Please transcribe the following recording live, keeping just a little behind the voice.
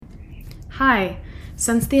Hi.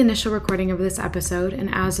 Since the initial recording of this episode, and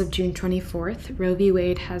as of June 24th, Roe v.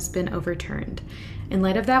 Wade has been overturned. In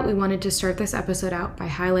light of that, we wanted to start this episode out by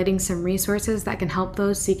highlighting some resources that can help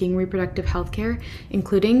those seeking reproductive health care,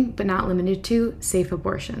 including, but not limited to, safe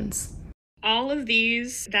abortions. All of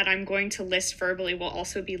these that I'm going to list verbally will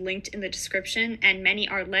also be linked in the description, and many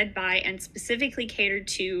are led by and specifically catered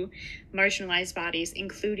to marginalized bodies,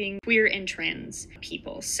 including queer and trans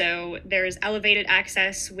people. So there's Elevated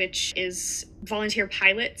Access, which is volunteer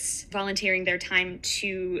pilots volunteering their time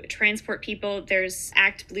to transport people. There's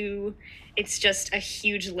Act Blue. It's just a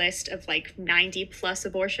huge list of like 90 plus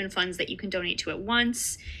abortion funds that you can donate to at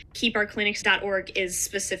once. KeepOurClinics.org is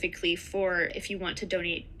specifically for if you want to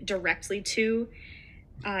donate directly to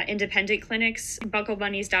independent clinics.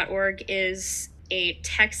 BuckleBunnies.org is a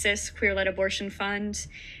Texas queer-led abortion fund.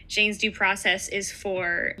 Jane's Due Process is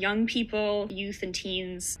for young people, youth and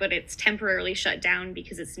teens, but it's temporarily shut down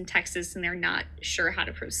because it's in Texas and they're not sure how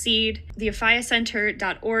to proceed. The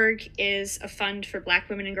AfayaCenter.org is a fund for Black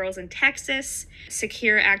women and girls in Texas.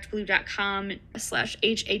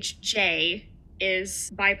 SecureActBlue.com/HHJ is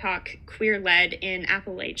BIPOC queer-led in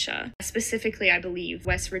Appalachia, specifically, I believe,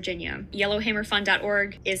 West Virginia.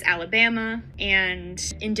 YellowHammerFund.org is Alabama, and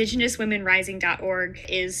IndigenousWomenRising.org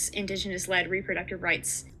is Indigenous-led reproductive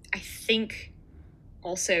rights. I think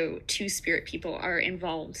also Two-Spirit people are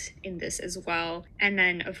involved in this as well. And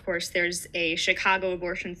then, of course, there's a Chicago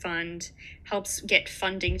Abortion Fund, helps get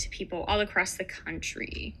funding to people all across the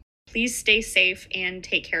country. Please stay safe and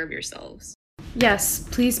take care of yourselves. Yes,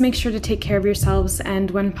 please make sure to take care of yourselves and,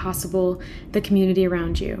 when possible, the community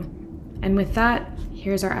around you. And with that,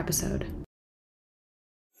 here's our episode.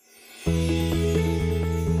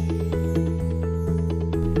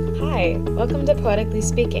 Hi, welcome to Poetically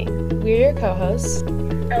Speaking. We're your co-hosts,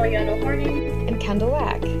 Eliana Horning and Kendall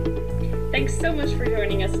Wack. Thanks so much for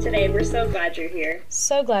joining us today. We're so glad you're here.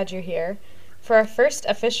 So glad you're here. For our first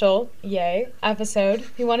official, episode,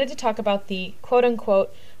 we wanted to talk about the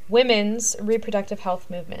quote-unquote women's reproductive health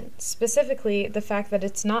movement, specifically the fact that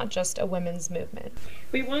it's not just a women's movement.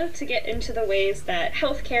 We wanted to get into the ways that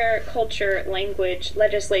healthcare, culture, language,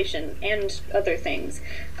 legislation, and other things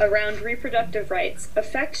around reproductive rights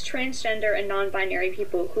affect transgender and non-binary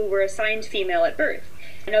people who were assigned female at birth.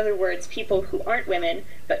 In other words, people who aren't women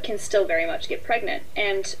but can still very much get pregnant.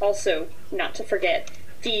 And also, not to forget,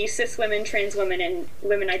 the cis women, trans women, and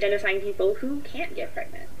women identifying people who can't get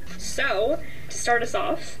pregnant. So, to start us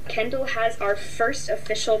off, Kendall has our first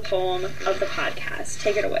official poem of the podcast.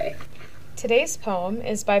 Take it away. Today's poem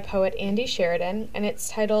is by poet Andy Sheridan, and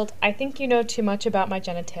it's titled, I Think You Know Too Much About My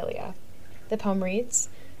Genitalia. The poem reads,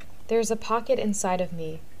 There's a pocket inside of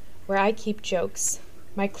me where I keep jokes,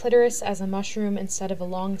 my clitoris as a mushroom instead of a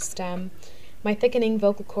long stem, my thickening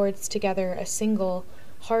vocal cords together a single,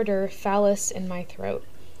 harder phallus in my throat.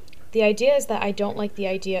 The idea is that I don't like the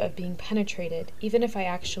idea of being penetrated, even if I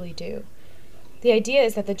actually do. The idea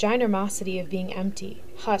is that the ginormosity of being empty,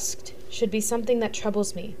 husked, should be something that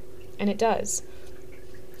troubles me, and it does.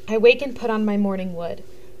 I wake and put on my morning wood.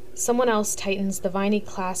 Someone else tightens the viney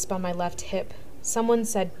clasp on my left hip. Someone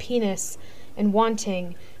said penis, and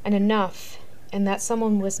wanting, and enough, and that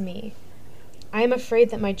someone was me. I am afraid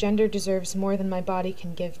that my gender deserves more than my body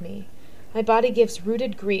can give me. My body gives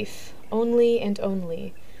rooted grief, only and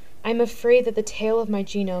only. I am afraid that the tale of my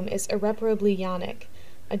genome is irreparably yonic,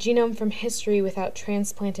 a genome from history without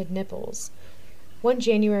transplanted nipples. One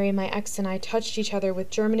January, my ex and I touched each other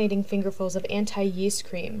with germinating fingerfuls of anti-yeast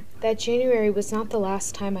cream. That January was not the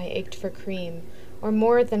last time I ached for cream, or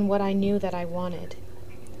more than what I knew that I wanted.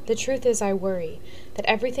 The truth is I worry that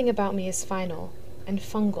everything about me is final and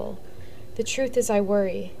fungal. The truth is I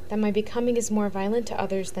worry that my becoming is more violent to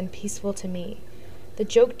others than peaceful to me. The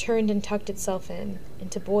joke turned and tucked itself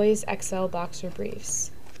into boys' XL boxer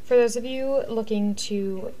briefs. For those of you looking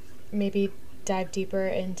to maybe dive deeper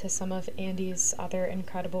into some of Andy's other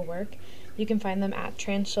incredible work, you can find them at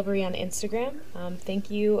Transchivalry on Instagram. Thank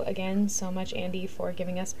you again so much, Andy, for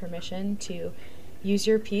giving us permission to use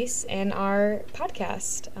your piece in our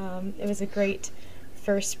podcast. It was a great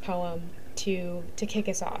first poem to kick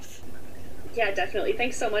us off. Yeah, definitely.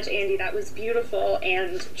 Thanks so much, Andy. That was beautiful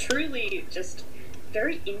and truly just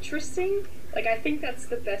very interesting. Like, I think that's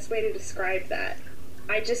the best way to describe that.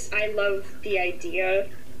 I love the idea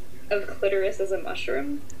of clitoris as a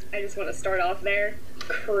mushroom. I just want to start off there.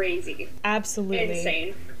 Crazy. Absolutely.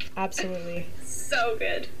 Insane. Absolutely. So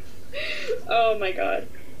good. Oh my god.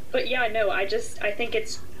 But yeah, no, I think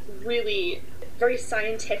it's really very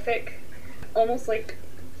scientific, almost like,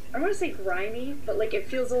 I don't want to say grimy, but like it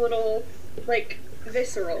feels a little like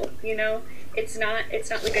visceral, you know? It's not like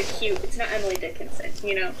it's not Emily Dickinson,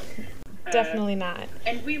 you know? Definitely not.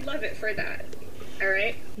 And we love it for that. All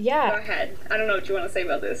right? Yeah. Go ahead. I don't know what you want to say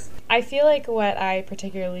about this. I feel like what I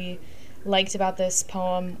particularly liked about this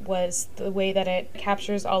poem was the way that it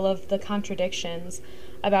captures all of the contradictions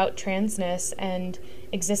about transness and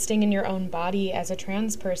existing in your own body as a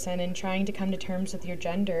trans person and trying to come to terms with your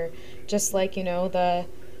gender. Just like, you know, the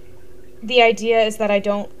idea is that I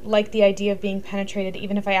don't like the idea of being penetrated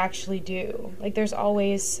even if I actually do. Like,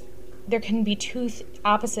 there can be two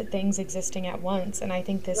opposite things existing at once, and I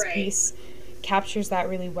think this piece captures that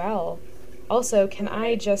really well. Also, can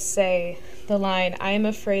I just say the line, "I am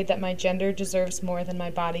afraid that my gender deserves more than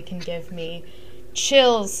my body can give me."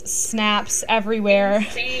 Chills, snaps everywhere.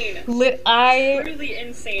 Insane. Truly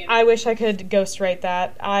insane. I wish I could ghostwrite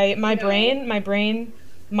that.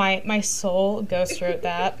 My soul ghostwrote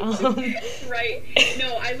that. Right.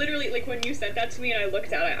 No, I literally, like, when you sent that to me and I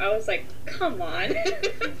looked at it, I was like, come on.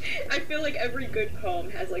 I feel like every good poem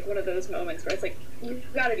has, like, one of those moments where it's like, you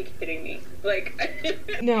gotta be kidding me.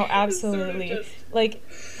 Like, no, absolutely. Sort of like,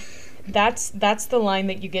 that's the line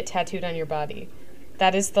that you get tattooed on your body.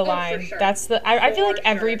 That is the line. For sure. That's the. I feel like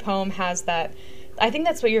every poem has that. I think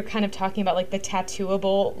that's what you're kind of talking about, like the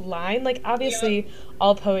tattooable line. Like, obviously,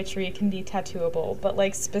 all poetry can be tattooable, but,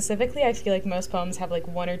 like, specifically, I feel like most poems have, like,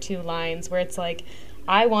 one or two lines where it's like,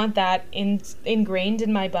 I want that ingrained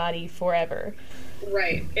in my body forever.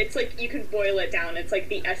 Right. It's like, you can boil it down. It's like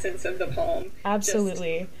the essence of the poem.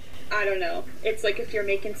 Absolutely. I don't know. It's like if you're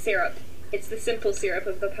making syrup. It's the simple syrup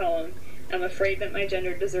of the poem. I'm afraid that my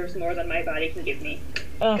gender deserves more than my body can give me.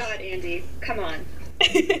 Ugh. God, Andy, come on.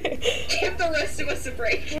 Give the rest of us a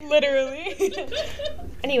break. Literally.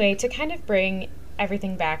 Anyway, to kind of bring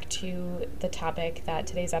everything back to the topic that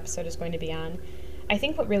today's episode is going to be on, I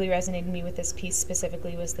think what really resonated with me with this piece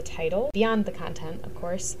specifically was the title, beyond the content, of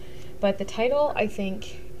course. But the title, I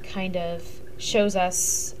think, kind of shows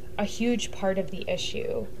us a huge part of the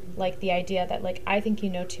issue. Like, the idea that, like, I think you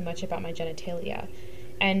know too much about my genitalia.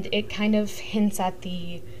 And it kind of hints at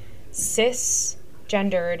the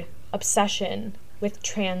cisgendered obsession with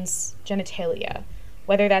trans genitalia.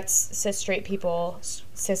 Whether that's cis straight people,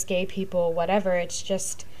 cis gay people, whatever, it's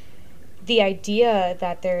just the idea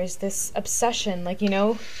that there is this obsession, like, you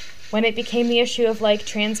know, when it became the issue of, like,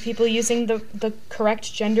 trans people using the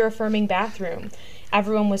correct gender-affirming bathroom,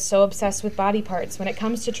 everyone was so obsessed with body parts. When it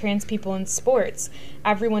comes to trans people in sports,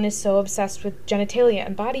 everyone is so obsessed with genitalia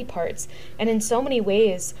and body parts. And in so many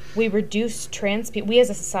ways, we reduce trans people, we as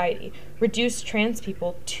a society, reduce trans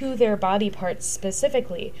people to their body parts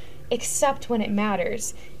specifically, except when it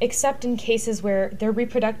matters, except in cases where their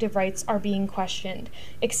reproductive rights are being questioned,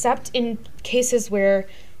 except in cases where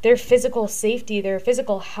their physical safety, their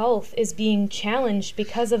physical health is being challenged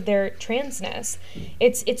because of their transness.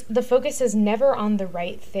 It's the focus is never on the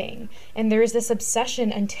right thing, and there is this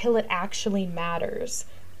obsession until it actually matters.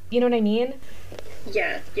 You know what I mean?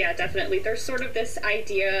 Yeah, definitely. There's sort of this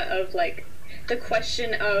idea of, like, the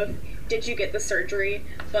question of, did you get the surgery?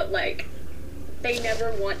 But, like, they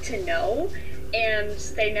never want to know, and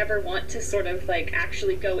they never want to sort of, like,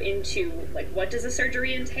 actually go into, like, what does a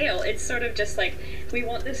surgery entail? It's sort of just like, we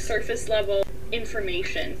want this surface level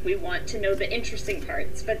information. We want to know the interesting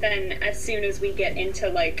parts. But then as soon as we get into,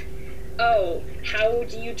 like, oh, how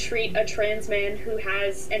do you treat a trans man who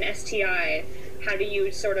has an STI? How do you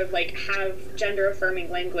sort of, like, have gender-affirming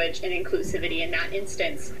language and inclusivity in that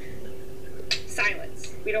instance?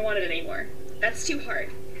 Silence. We don't want it anymore. That's too hard.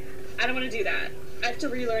 I don't want to do that. I have to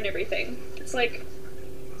relearn everything. It's like,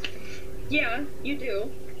 yeah, you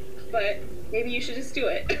do, but maybe you should just do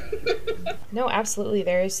it. No, absolutely.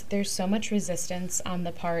 There's so much resistance on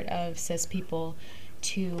the part of cis people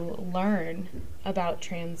to learn about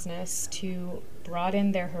transness, to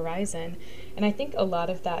broaden their horizon. And I think a lot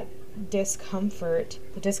of that discomfort,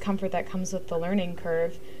 the discomfort that comes with the learning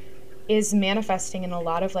curve, is manifesting in a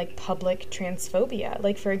lot of, like, public transphobia.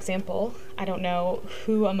 Like, for example, I don't know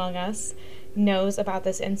who among us knows about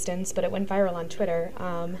this instance, but it went viral on Twitter.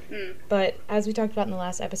 But as we talked about in the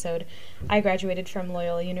last episode, I graduated from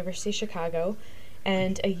Loyola University Chicago,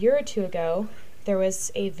 and a year or two ago, there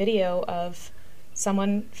was a video of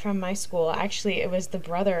someone from my school. Actually, it was the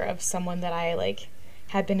brother of someone that I, like,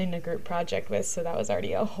 had been in a group project with, so that was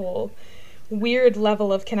already a whole weird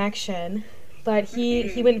level of connection. But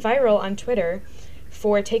he went viral on Twitter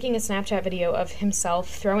for taking a Snapchat video of himself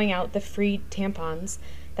throwing out the free tampons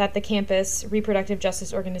that the campus Reproductive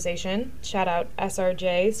Justice Organization, shout out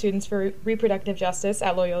SRJ, Students for Reproductive Justice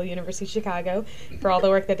at Loyola University Chicago, for all the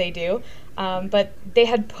work that they do. But they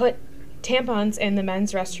had put tampons in the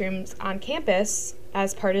men's restrooms on campus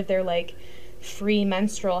as part of their, like, free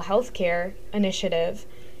menstrual health care initiative.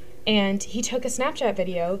 And he took a Snapchat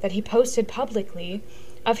video that he posted publicly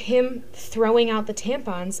of him throwing out the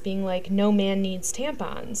tampons, being like, no man needs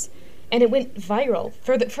tampons. And it went viral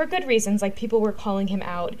for good reasons. Like, people were calling him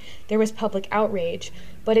out. There was public outrage.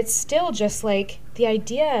 But it's still just like the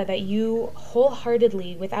idea that you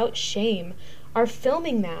wholeheartedly, without shame, are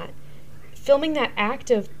filming that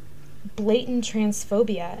act of blatant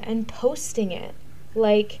transphobia and posting it.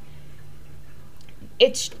 Like,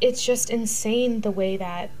 it's just insane the way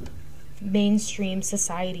that mainstream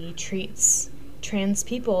society treats trans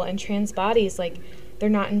people and trans bodies like they're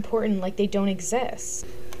not important, like they don't exist.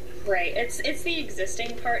 Right. It's the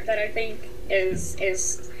existing part that I think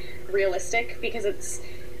is realistic, because it's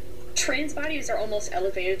trans bodies are almost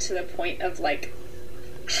elevated to the point of like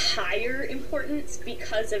higher importance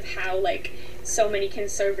because of how like so many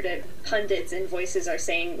conservative pundits and voices are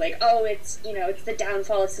saying like, oh, it's, you know, it's the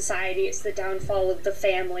downfall of society, it's the downfall of the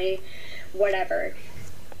family, whatever.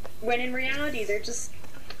 When in reality they're just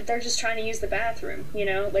trying to use the bathroom, you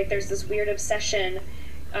know? Like, there's this weird obsession.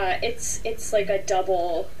 It's like a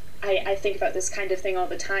double, I think about this kind of thing all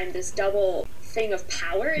the time, this double thing of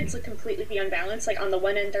power. It's like completely unbalanced. Like, on the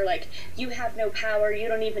one end they're like, you have no power, you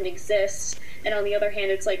don't even exist, and on the other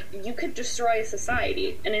hand it's like, you could destroy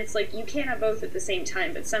society, and it's like, you can't have both at the same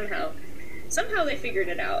time. But somehow they figured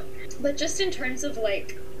it out. But just in terms of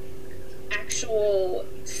like actual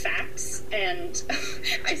facts, and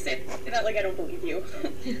I say that like I don't believe you.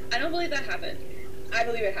 I don't believe that happened. I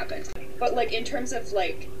believe it happened. But like in terms of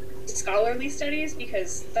like scholarly studies,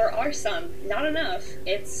 because there are some, not enough.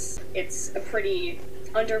 It's a pretty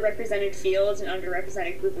underrepresented field and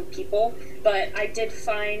underrepresented group of people. But I did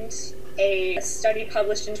find a study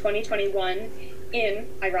published in 2021 in,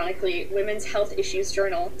 ironically, Women's Health Issues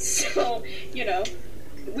Journal. So, you know,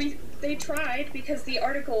 they tried, because the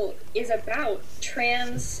article is about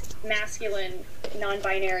trans, masculine,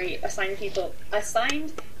 non-binary assigned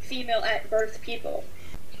female at birth people.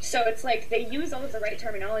 So it's like they use all of the right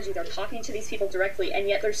terminology, they're talking to these people directly, and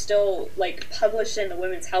yet they're still like published in the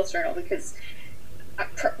Women's Health Journal, because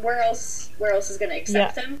where else is going to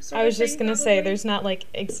accept them? I was just going to say, there's not like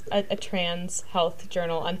a trans health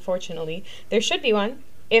journal, unfortunately. There should be one.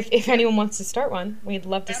 If anyone wants to start one, we'd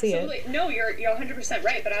love to see it. No, you're 100%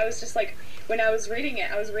 right. But I was just like, when I was reading it,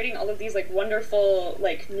 I was reading all of these like wonderful,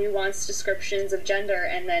 like nuanced descriptions of gender,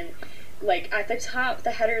 and then like at the top,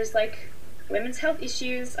 the header is like women's health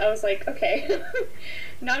issues. I was like, okay,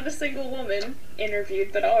 not a single woman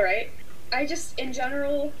interviewed, but all right. I just, in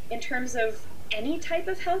general, in terms of any type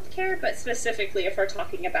of healthcare, but specifically if we're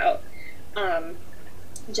talking about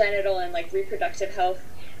genital and like reproductive health,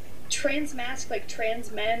 trans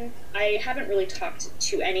men, I haven't really talked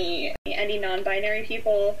to any non-binary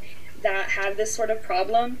people that have this sort of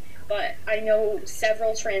problem, but I know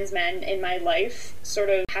several trans men in my life sort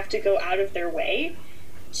of have to go out of their way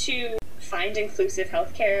to find inclusive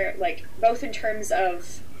healthcare, like both in terms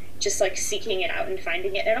of just like seeking it out and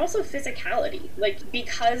finding it, and also physicality, like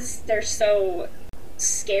because they're so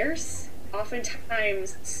scarce,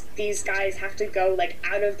 oftentimes these guys have to go like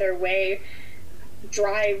out of their way,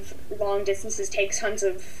 drive long distances, take tons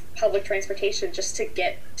of public transportation just to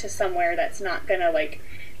get to somewhere that's not gonna like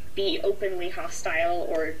be openly hostile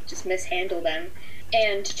or just mishandle them.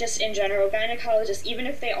 And just in general, gynecologists, even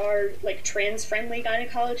if they are like trans-friendly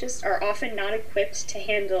gynecologists, are often not equipped to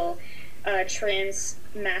handle trans,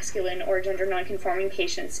 masculine, or gender non-conforming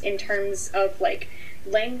patients in terms of like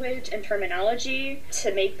language and terminology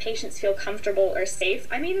to make patients feel comfortable or safe.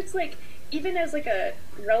 I mean, it's like, even as like a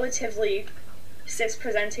relatively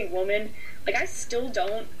cis-presenting woman, like I still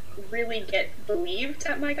don't really get believed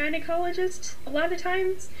at my gynecologist a lot of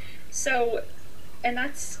times. So, and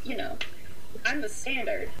that's, you know, I'm the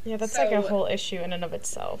standard. Yeah, that's so, like a whole issue in and of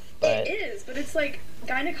itself. But it is, but it's like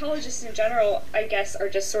gynecologists in general, I guess, are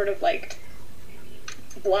just sort of like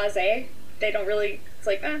blasé. They don't really, it's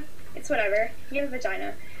like, it's whatever, you have a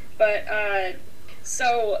vagina. But,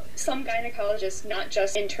 so some gynecologists, not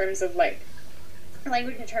just in terms of like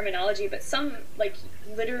language and terminology, but some like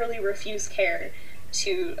literally refuse care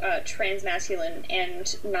to trans-masculine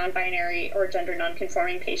and non-binary or gender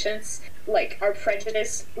non-conforming patients, like are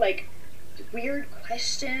prejudiced, like weird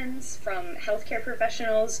questions from healthcare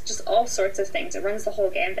professionals, just all sorts of things. It runs the whole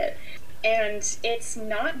gambit. And it's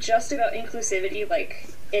not just about inclusivity,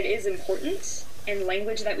 like it is important, and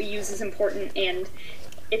language that we use is important, and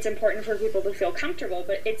it's important for people to feel comfortable,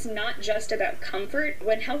 but it's not just about comfort.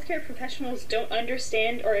 When healthcare professionals don't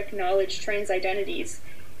understand or acknowledge trans identities,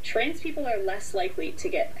 trans people are less likely to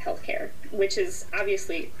get healthcare, which is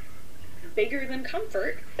obviously bigger than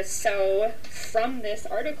comfort. So from this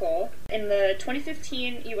article, in the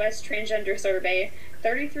 2015 US Transgender Survey,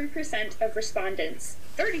 33% of respondents,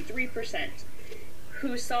 33%,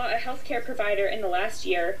 who saw a healthcare provider in the last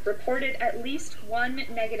year reported at least one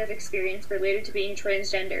negative experience related to being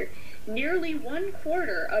transgender. Nearly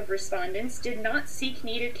 1/4 of respondents did not seek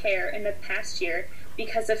needed care in the past year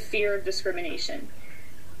because of fear of discrimination.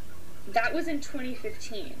 That was in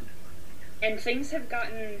 2015. And things have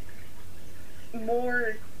gotten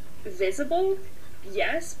more visible,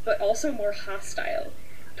 yes, but also more hostile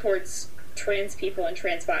towards trans people and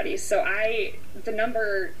trans bodies. So the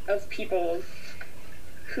number of people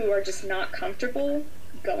who are just not comfortable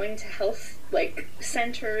going to health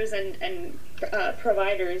centers and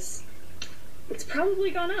providers, it's probably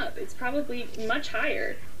gone up. It's probably much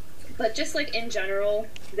higher. But just in general,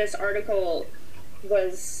 this article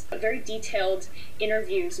was very detailed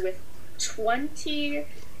interviews with 20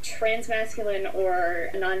 transmasculine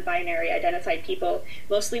or non-binary identified people,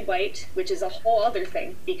 mostly white, which is a whole other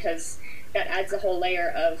thing because that adds a whole layer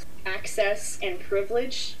of access and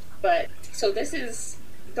privilege. But so this is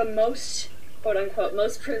the most, quote unquote,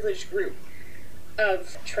 most privileged group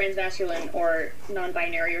of transmasculine or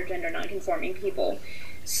non-binary or gender non-conforming people.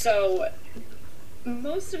 So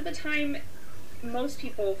most of the time, most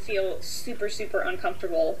people feel super, super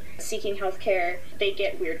uncomfortable seeking healthcare. They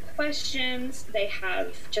get weird questions. They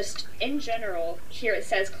have just, in general, here it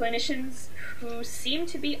says clinicians who seem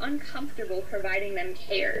to be uncomfortable providing them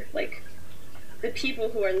care. The people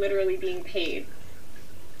who are literally being paid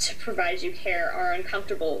to provide you care are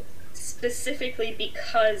uncomfortable specifically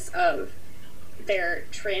because of their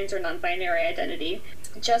trans or non-binary identity.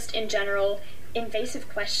 Just in general, invasive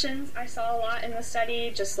questions I saw a lot in the study,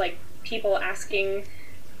 just people asking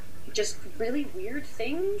just really weird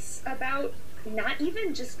things about not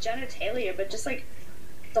even just genitalia, but just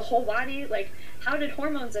the whole body, how did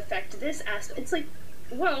hormones affect this aspect? It's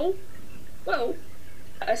whoa.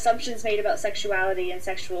 Assumptions made about sexuality and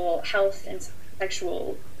sexual health and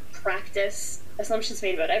sexual practice, assumptions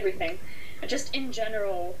made about everything. Just in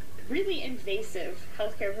general, really invasive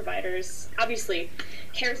healthcare providers. Obviously,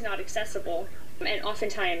 care is not accessible, and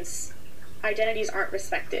oftentimes identities aren't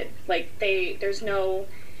respected. There's no,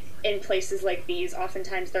 in places like these,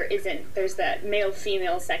 oftentimes there's that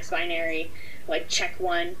male-female sex binary, check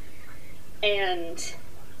one, and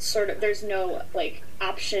sort of there's no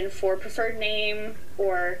option for preferred name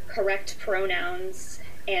or correct pronouns.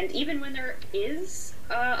 And even when there is,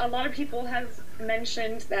 a lot of people have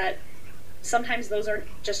mentioned that sometimes those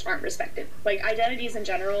aren't respected. Identities in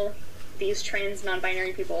general, these trans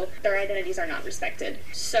non-binary people, their identities are not respected.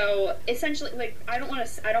 So essentially, I don't want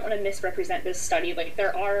to misrepresent this study.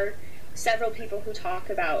 There are several people who talk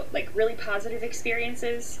about really positive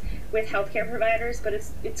experiences with healthcare providers, but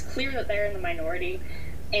it's clear that they're in the minority,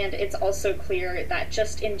 and it's also clear that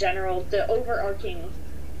just in general, the overarching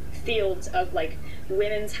field of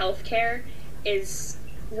women's healthcare is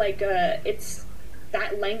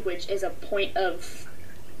that language is a point of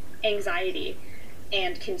anxiety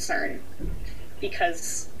and concern,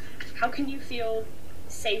 because how can you feel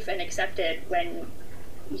safe and accepted when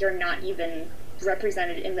you're not even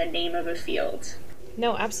represented in the name of a field?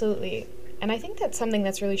 No, absolutely. And I think that's something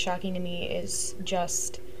that's really shocking to me is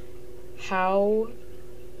just how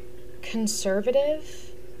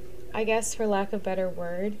conservative, I guess for lack of a better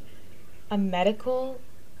word, a medical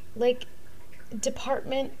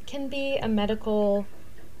department can be,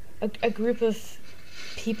 a group of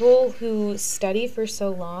people who study for so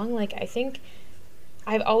long. I think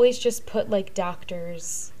I've always just put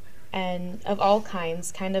doctors and of all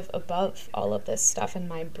kinds kind of above all of this stuff in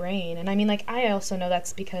my brain. And I mean, I also know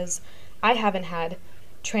that's because I haven't had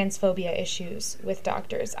transphobia issues with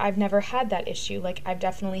doctors. I've never had that issue. I've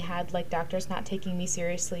definitely had doctors not taking me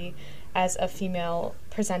seriously as a female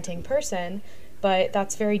presenting person, but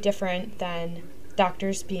that's very different than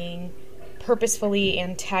doctors being purposefully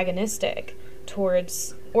antagonistic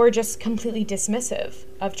towards or just completely dismissive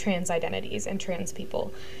of trans identities and trans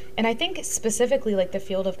people. And I think specifically the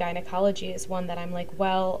field of gynecology is one that I'm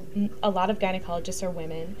well, a lot of gynecologists are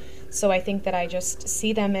women, so I think that I just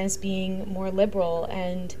see them as being more liberal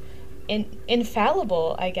and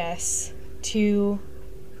infallible, I guess, to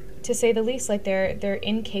say the least. They're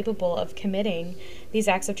incapable of committing these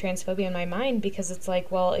acts of transphobia in my mind, because it's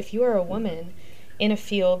well, if you are a woman in a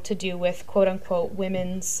field to do with quote unquote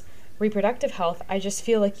women's reproductive health, I just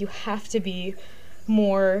feel you have to be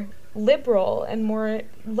more liberal and more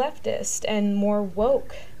leftist and more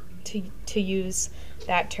woke, to use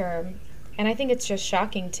that term. And I think it's just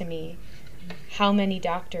shocking to me how many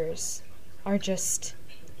doctors are just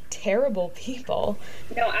terrible people.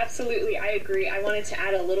 No, absolutely, I agree. I wanted to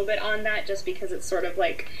add a little bit on that just because it's sort of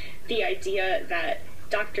like the idea that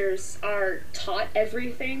doctors are taught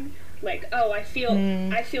everything. Like, oh, I feel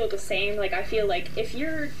the same. Like, I feel like if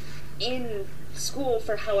you're in school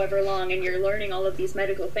for however long and you're learning all of these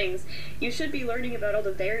medical things, you should be learning about all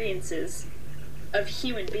the variances of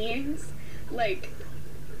human beings. Like,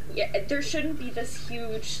 yeah, there shouldn't be this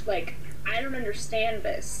huge, like, I don't understand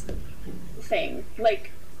this thing.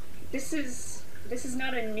 Like, this is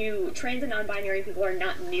not a new, trans and non-binary people are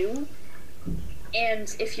not new,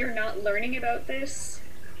 and if you're not learning about this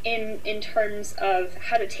in terms of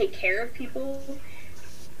how to take care of people,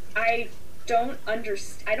 I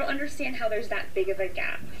I don't understand how there's that big of a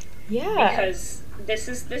gap. Yeah. Because this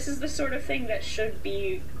is the sort of thing that should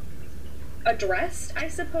be addressed, I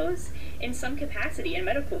suppose, in some capacity in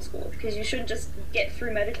medical school, because you shouldn't just get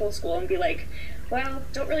through medical school and be like, well,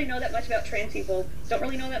 don't really know that much about trans people, don't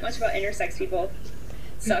really know that much about intersex people.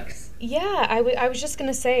 Sucks. Yeah, I was just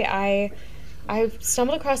gonna say, I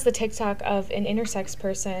stumbled across the TikTok of an intersex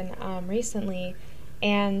person recently,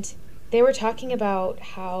 and they were talking about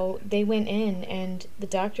how they went in and the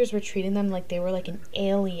doctors were treating them like they were like an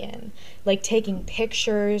alien, like taking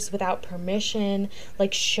pictures without permission,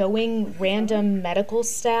 like showing random medical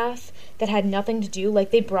staff that had nothing to do.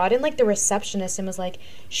 Like, they brought in like the receptionist and was like,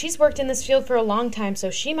 she's worked in this field for a long time, so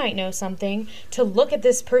she might know something, to look at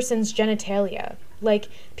this person's genitalia. Like,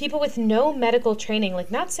 people with no medical training,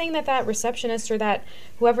 like, not saying that that receptionist or that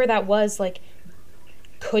whoever that was, like,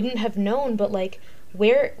 couldn't have known, but like,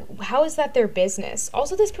 how is that their business?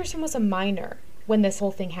 Also, this person was a minor when this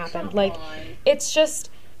whole thing happened. Come like on. It's just,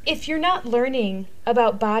 if you're not learning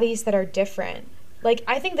about bodies that are different, like,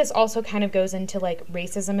 I think this also kind of goes into like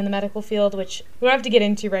racism in the medical field, which we don't have to get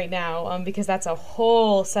into right now, because that's a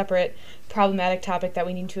whole separate problematic topic that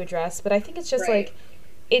we need to address. But I think it's just Right. like,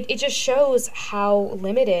 it just shows how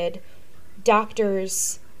limited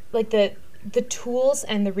doctors, like the tools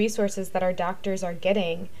and the resources that our doctors are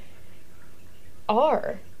getting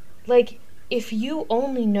are. Like, if you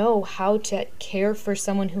only know how to care for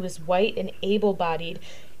someone who is white and able-bodied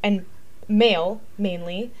and male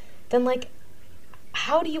mainly, then like,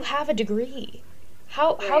 how do you have a degree?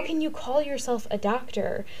 How Right. can you call yourself a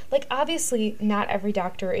doctor? Like, obviously not every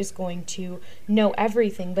doctor is going to know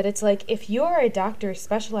everything, but it's like, if you're a doctor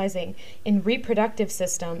specializing in reproductive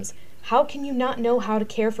systems, how can you not know how to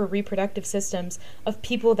care for reproductive systems of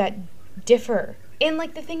people that differ? And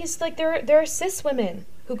like, the thing is, like, there are cis women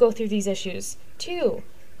who go through these issues too,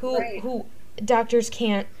 Right. who doctors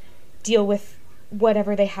can't deal with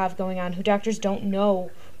whatever they have going on, who doctors don't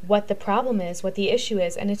know what the problem is, what the issue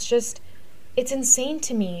is, and it's insane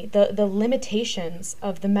to me, the limitations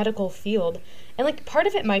of the medical field. And like, part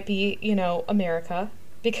of it might be, America,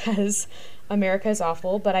 because America is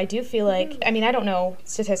awful, but I do feel like, I mean, I don't know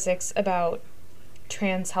statistics about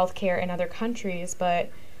trans healthcare in other countries,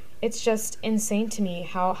 but it's just insane to me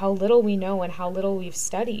how little we know and how little we've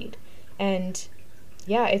studied. And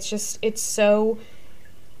yeah, it's so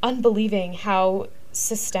unbelieving how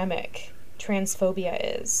systemic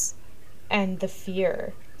transphobia is, and the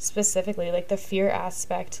fear, specifically, like the fear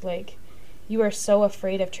aspect. Like, you are so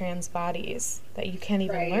afraid of trans bodies that you can't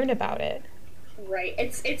even Right. learn about it. Right.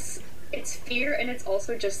 It's fear, and it's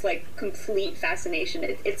also just like complete fascination.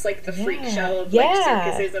 It's like the freak Yeah. show of like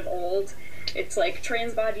circuses of old. It's like,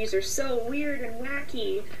 trans bodies are so weird and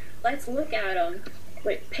wacky. Let's look at them.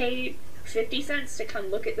 Like, pay 50 cents to come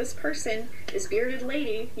look at this person, this bearded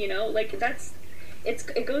lady. Like,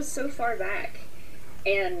 it goes so far back,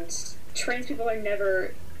 and trans people are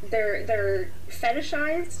never. They're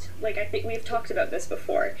fetishized. Like, I think we've talked about this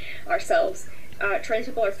before ourselves. Trans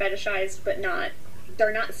people are fetishized, but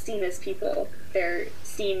they're not seen as people. They're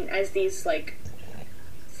seen as these, like,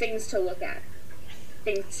 things to look at,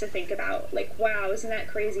 things to think about. Like, wow, isn't that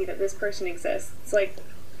crazy that this person exists? It's like,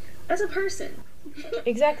 as a person.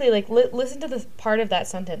 Exactly. Like, listen to the part of that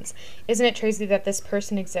sentence. Isn't it crazy that this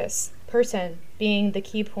person exists? Person being the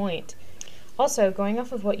key point. Also, going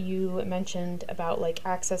off of what you mentioned about like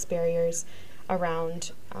access barriers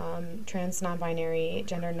around trans, non-binary,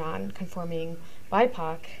 gender non-conforming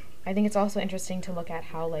BIPOC, I think it's also interesting to look at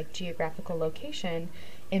how like geographical location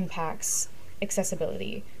impacts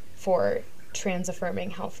accessibility for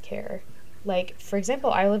trans-affirming healthcare. Like, for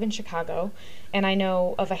example, I live in Chicago, and I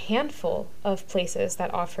know of a handful of places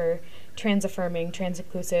that offer trans-affirming,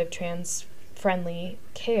 trans-inclusive, trans-friendly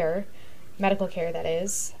care, medical care, that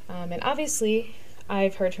is. And obviously,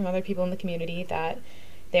 I've heard from other people in the community that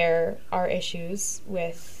there are issues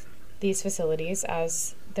with these facilities,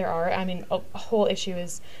 as there are. I mean, a whole issue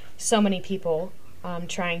is so many people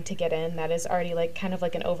trying to get in that is already like kind of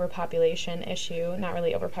like an overpopulation issue. Not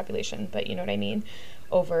really overpopulation, but you know what I mean.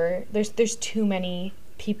 There's too many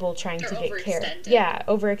people trying to get care. Yeah,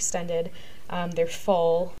 overextended. They're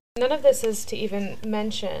full. None of this is to even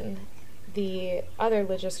mention the other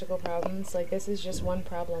logistical problems. Like, this is just one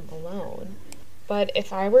problem alone. But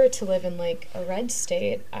if I were to live in like a red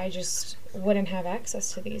state, I just wouldn't have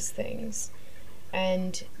access to these things.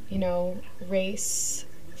 And, you know, race,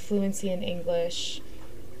 fluency in English,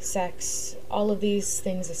 sex, all of these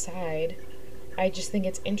things aside, I just think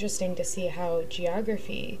it's interesting to see how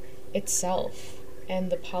geography itself and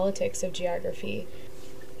the politics of geography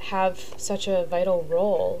have such a vital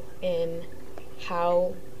role in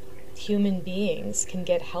how human beings can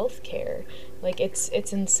get health care. Like, it's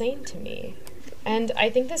insane to me. And I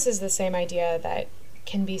think this is the same idea that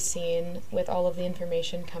can be seen with all of the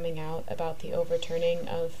information coming out about the overturning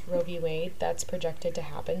of Roe v. Wade that's projected to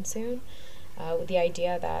happen soon. The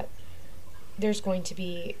idea that there's going to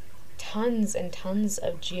be tons and tons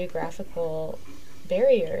of geographical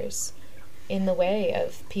barriers in the way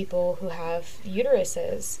of people who have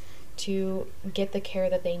uteruses to get the care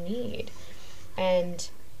that they need. And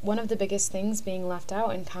one of the biggest things being left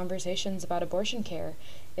out in conversations about abortion care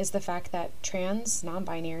is the fact that trans,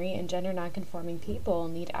 non-binary, and gender non-conforming people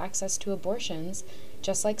need access to abortions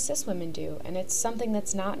just like cis women do. And it's something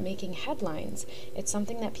that's not making headlines. It's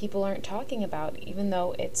something that people aren't talking about, even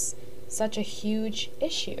though it's such a huge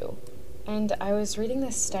issue. And I was reading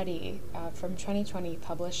this study from 2020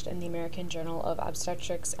 published in the American Journal of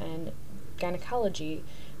Obstetrics and Gynecology,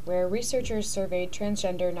 where researchers surveyed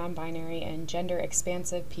transgender, non-binary, and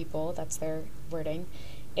gender-expansive people, that's their wording,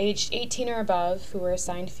 aged 18 or above who were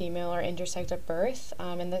assigned female or intersexed at birth.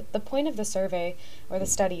 And the point of the survey, or the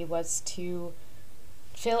study, was to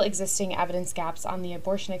fill existing evidence gaps on the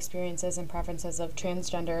abortion experiences and preferences of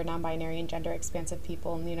transgender, non-binary, and gender-expansive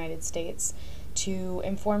people in the United States, to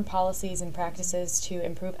inform policies and practices to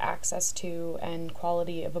improve access to and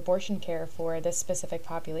quality of abortion care for this specific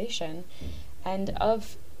population. And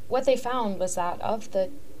of what they found was that of the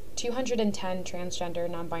 210 transgender,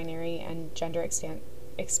 non-binary, and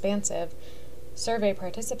gender-expansive survey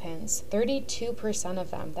participants, 32%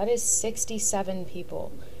 of them, that is 67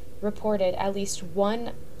 people, reported at least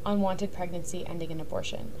one unwanted pregnancy ending in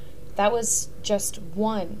abortion. That was just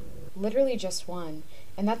one, literally just one.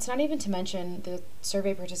 And that's not even to mention the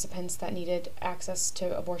survey participants that needed access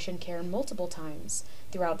to abortion care multiple times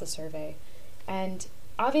throughout the survey. And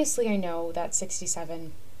obviously I know that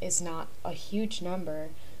 67 is not a huge number,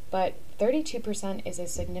 but 32% is a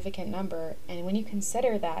significant number. And when you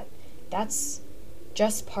consider that that's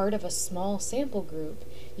just part of a small sample group,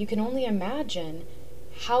 you can only imagine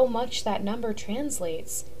how much that number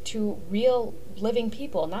translates to real living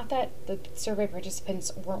people. Not that the survey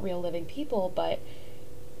participants weren't real living people, but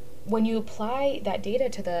when you apply that data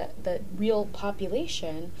to the real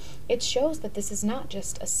population, it shows that this is not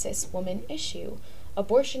just a cis woman issue.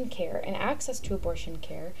 Abortion care and access to abortion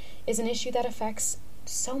care is an issue that affects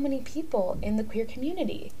so many people in the queer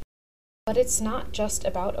community. But it's not just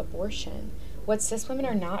about abortion. What cis women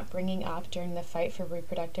are not bringing up during the fight for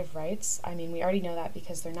reproductive rights, I mean, we already know that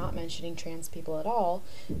because they're not mentioning trans people at all,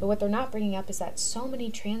 but what they're not bringing up is that so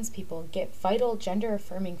many trans people get vital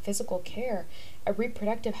gender-affirming physical care at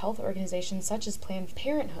reproductive health organizations such as Planned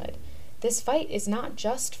Parenthood. This fight is not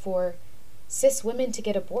just for cis women to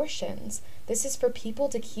get abortions. This is for people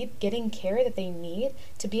to keep getting care that they need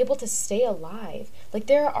to be able to stay alive. Like,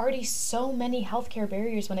 there are already so many healthcare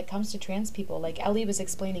barriers when it comes to trans people, like Ellie was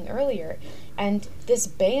explaining earlier. And this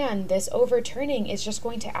ban, this overturning, is just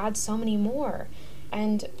going to add so many more.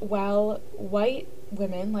 And while white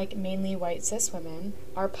women, like mainly white cis women,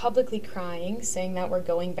 are publicly crying, saying that we're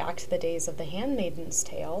going back to the days of the Handmaid's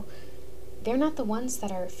Tale, they're not the ones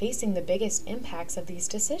that are facing the biggest impacts of these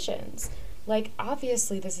decisions. Like,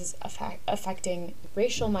 obviously this is affecting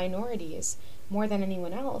racial minorities more than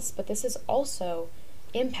anyone else, but this is also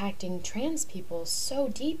impacting trans people so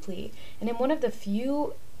deeply. And in one of the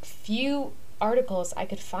few articles I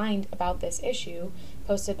could find about this issue,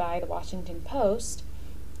 posted by the Washington Post,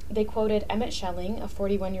 they quoted Emmett Schelling, a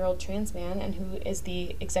 41-year-old trans man and who is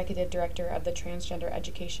the executive director of the Transgender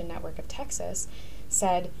Education Network of Texas,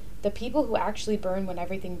 said, "The people who actually burn when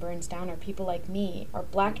everything burns down are people like me, are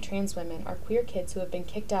black trans women, are queer kids who have been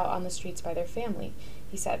kicked out on the streets by their family."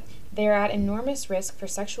 He said, "They are at enormous risk for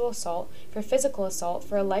sexual assault, for physical assault,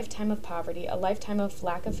 for a lifetime of poverty, a lifetime of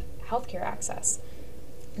lack of healthcare access."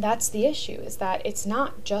 That's the issue, is that it's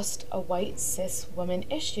not just a white cis woman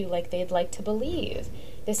issue like they'd like to believe.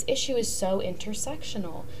 This issue is so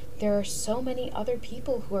intersectional. There are so many other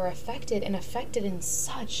people who are affected, and affected in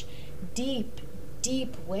such deep,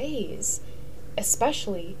 deep ways,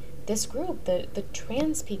 especially this group, the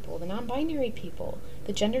trans people, the non-binary people,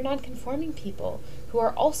 the gender non-conforming people, who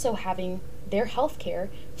are also having their health care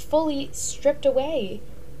fully stripped away.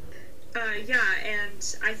 Yeah,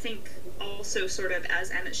 and I think also, sort of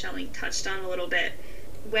as Emmett Schelling touched on a little bit,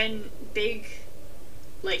 when big,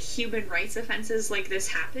 like, human rights offenses like this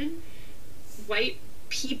happen, white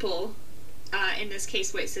people, in this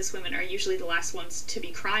case white cis women, are usually the last ones to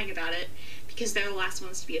be crying about it because they're the last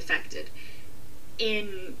ones to be affected.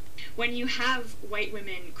 When you have white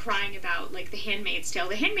women crying about, like, The Handmaid's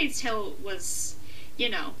Tale was, you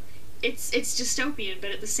know, it's dystopian,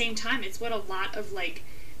 but at the same time it's what a lot of, like,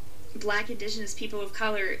 Black, Indigenous people of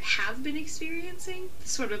color have been experiencing,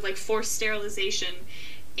 sort of like forced sterilization,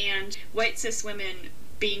 and white cis women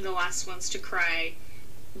being the last ones to cry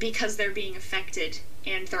because they're being affected,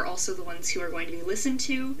 and they're also the ones who are going to be listened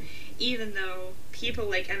to, even though people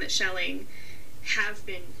like Emmett Schelling have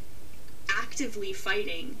been actively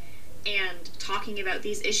fighting and talking about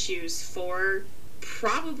these issues for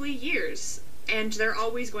probably years, and they're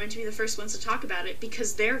always going to be the first ones to talk about it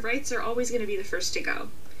because their rights are always going to be the first to go.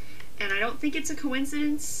 And I don't think it's a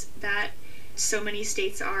coincidence that so many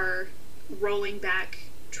states are rolling back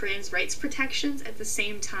trans rights protections at the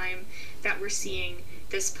same time that we're seeing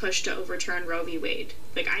this push to overturn Roe v. Wade.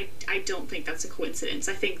 Like, I don't think that's a coincidence.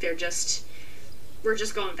 I think we're just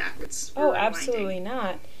going backwards. Oh, absolutely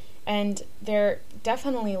not. And they're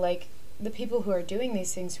definitely, like, the people who are doing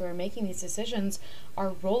these things, who are making these decisions,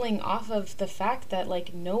 are rolling off of the fact that,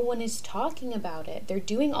 like, no one is talking about it. They're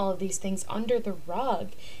doing all of these things under the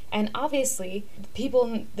rug. And obviously, the people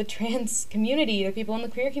in the trans community, the people in the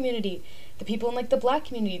queer community, the people in, like, the Black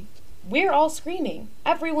community, we're all screaming.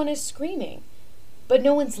 Everyone is screaming. But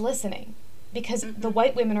no one's listening. Because the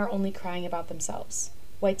white women are only crying about themselves.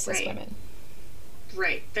 White cis women.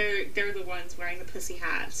 Right. They're the ones wearing the pussy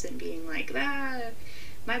hats and being like,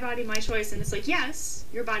 my body, my choice. And it's like, yes,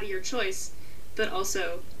 your body, your choice, but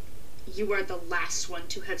also you are the last one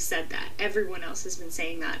to have said that. Everyone else has been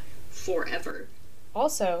saying that forever.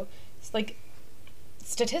 Also, it's like,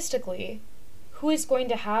 statistically, who is going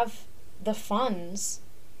to have the funds,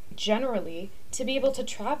 generally, to be able to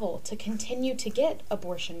travel, to continue to get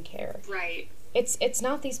abortion care? Right. It's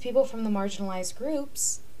not these people from the marginalized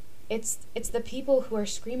groups. It's the people who are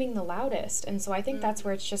screaming the loudest. And so I think that's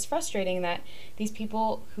where it's just frustrating that these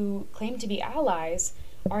people who claim to be allies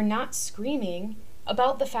are not screaming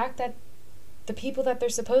about the fact that the people that they're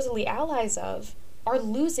supposedly allies of are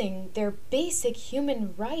losing their basic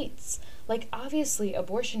human rights. Like, obviously,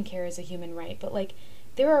 abortion care is a human right, but, like,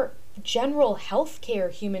 there are general health care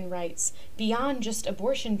human rights beyond just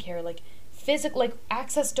abortion care, like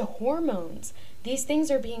access to hormones. These things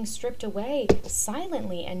are being stripped away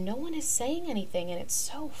silently, and no one is saying anything, and it's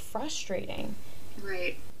so frustrating.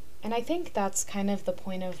 Right. And I think that's kind of the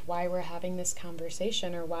point of why we're having this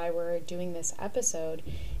conversation, or why we're doing this episode,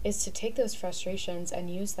 is to take those frustrations and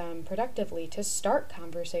use them productively to start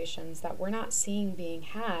conversations that we're not seeing being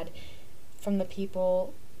had from the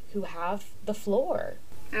people who have the floor.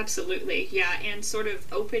 Absolutely, yeah, and sort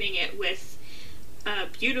of opening it with a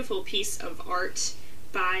beautiful piece of art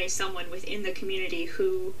by someone within the community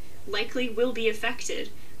who likely will be affected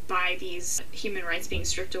by these human rights being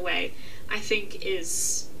stripped away, I think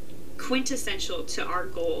is quintessential to our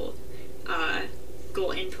goal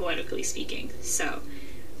in Poetically Speaking. So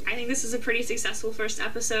I think this is a pretty successful first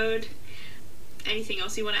episode. Anything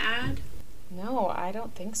else you want to add? No, I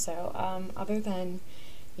don't think so. Other than,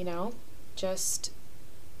 just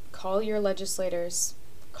call your legislators,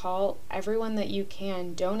 call everyone that you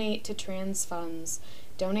can, donate to trans funds,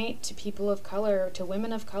 donate to people of color, to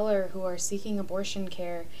women of color who are seeking abortion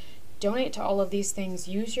care, donate to all of these things,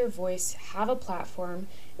 use your voice, have a platform,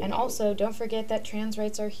 and also don't forget that trans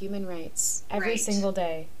rights are human rights every single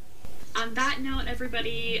day. On that note,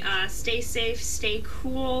 everybody, stay safe, stay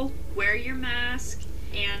cool, wear your mask,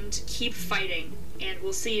 and keep fighting, and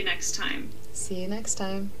we'll see you next time. See you next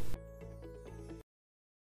time.